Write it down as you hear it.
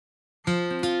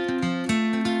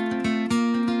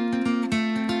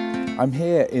I'm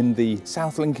here in the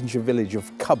South Lincolnshire village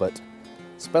of Cubbott,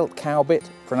 spelt Cowbit,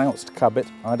 pronounced Cubbit.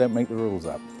 I don't make the rules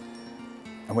up.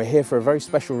 And we're here for a very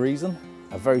special reason,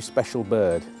 a very special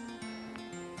bird.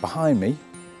 Behind me,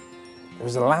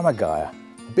 there's a Lammergeier,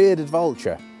 a bearded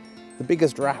vulture, the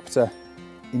biggest raptor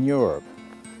in Europe.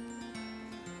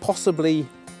 Possibly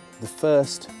the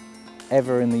first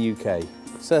ever in the UK,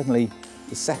 certainly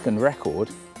the second record.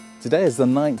 Today is the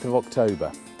 9th of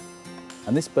October,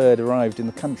 and this bird arrived in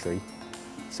the country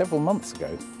several months ago.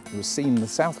 It was seen on the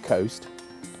south coast,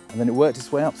 and then it worked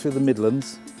its way up through the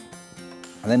Midlands,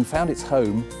 and then found its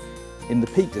home in the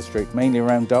Peak District, mainly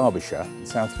around Derbyshire and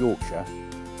South Yorkshire,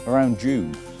 around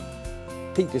June.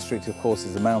 Peak District, of course,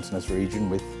 is a mountainous region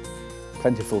with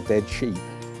plentiful dead sheep,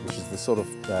 which is the sort of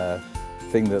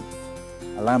thing that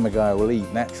a Lammergeier will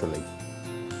eat naturally.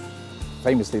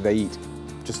 Famously, they eat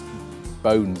just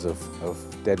bones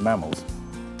of dead mammals.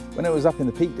 When it was up in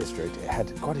the Peak District, it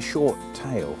had quite a short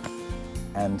tail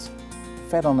and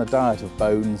fed on a diet of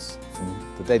bones from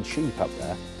the dead sheep up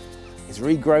there. It's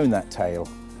regrown that tail,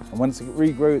 and once it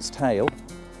regrew its tail,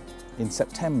 in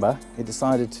September, it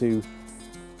decided to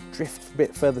drift a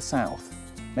bit further south,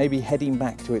 maybe heading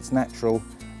back to its natural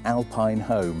alpine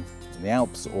home in the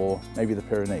Alps or maybe the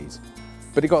Pyrenees.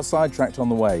 But it got sidetracked on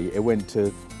the way. It went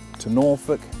to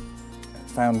Norfolk,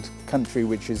 found country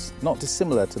which is not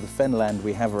dissimilar to the fenland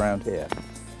we have around here.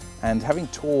 And having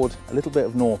toured a little bit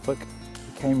of Norfolk,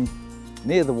 it came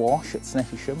near the Wash at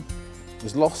Snettisham,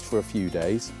 was lost for a few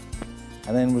days,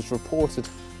 and then was reported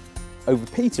over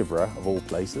Peterborough, of all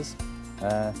places,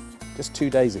 just 2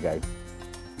 days ago.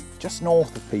 Just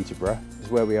north of Peterborough is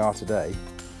where we are today,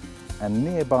 and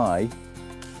nearby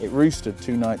it roosted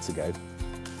 2 nights ago.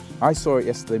 I saw it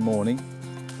yesterday morning,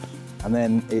 and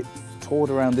then it toured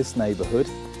around this neighbourhood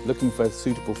looking for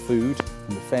suitable food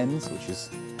in the fens, which is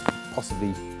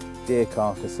possibly deer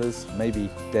carcasses, maybe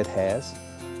dead hares.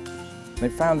 And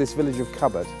it found this village of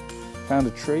Cubbott, found a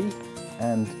tree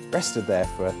and rested there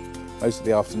for most of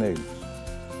the afternoon.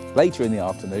 Later in the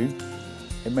afternoon,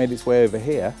 it made its way over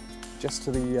here, just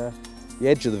to the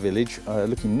edge of the village,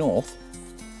 looking north.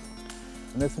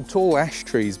 And there's some tall ash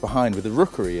trees behind with a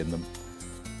rookery in them.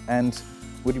 And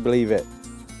would you believe it,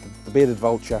 the bearded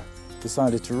vulture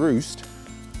decided to roost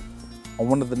on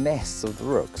one of the nests of the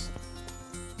rooks.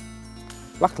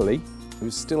 Luckily, it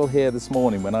was still here this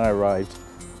morning when I arrived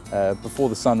before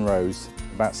the sun rose,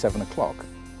 about 7 o'clock.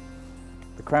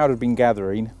 The crowd had been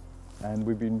gathering, and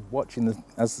we've been watching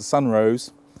as the sun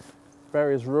rose.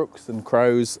 Various rooks and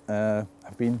crows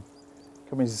have been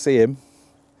coming to see him.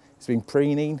 He's been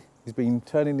preening, he's been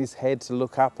turning his head to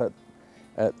look up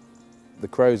at the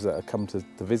crows that have come to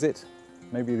visit,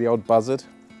 maybe the odd buzzard.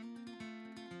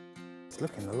 It's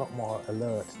looking a lot more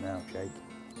alert now, Jake.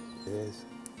 It is.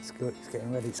 It's good, it's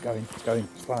getting ready, it's going,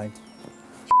 it's flying.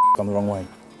 It's gone the wrong way.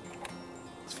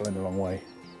 It's flying the wrong way.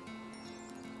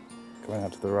 Going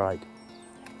out to the right.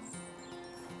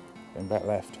 Going back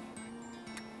left.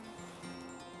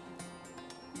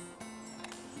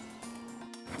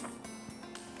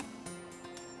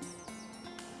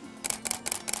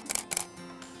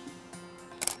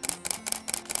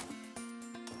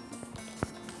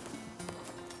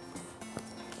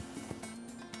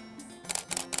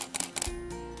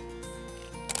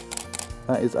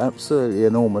 That is absolutely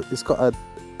enormous. It's got a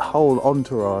whole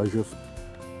entourage of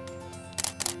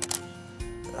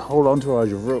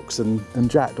rooks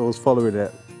and jackdaws following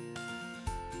it.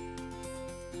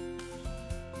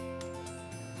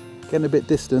 Getting a bit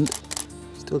distant,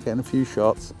 still getting a few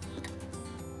shots.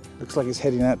 Looks like it's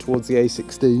heading out towards the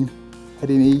A16,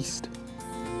 heading east.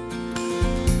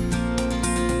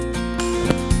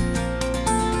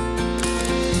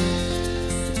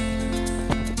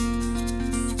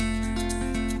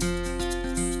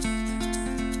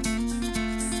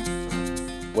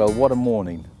 Well, what a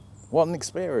morning. What an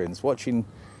experience, watching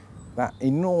that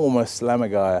enormous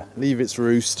Lammergeier leave its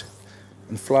roost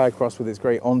and fly across with its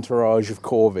great entourage of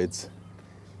corvids.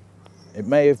 It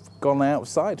may have gone out of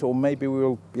sight, or maybe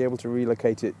we'll be able to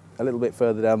relocate it a little bit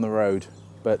further down the road,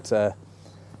 but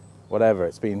whatever,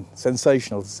 it's been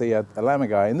sensational to see a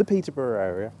Lammergeier in the Peterborough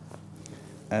area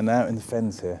and out in the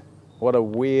fens here. What a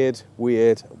weird,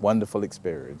 wonderful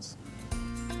experience.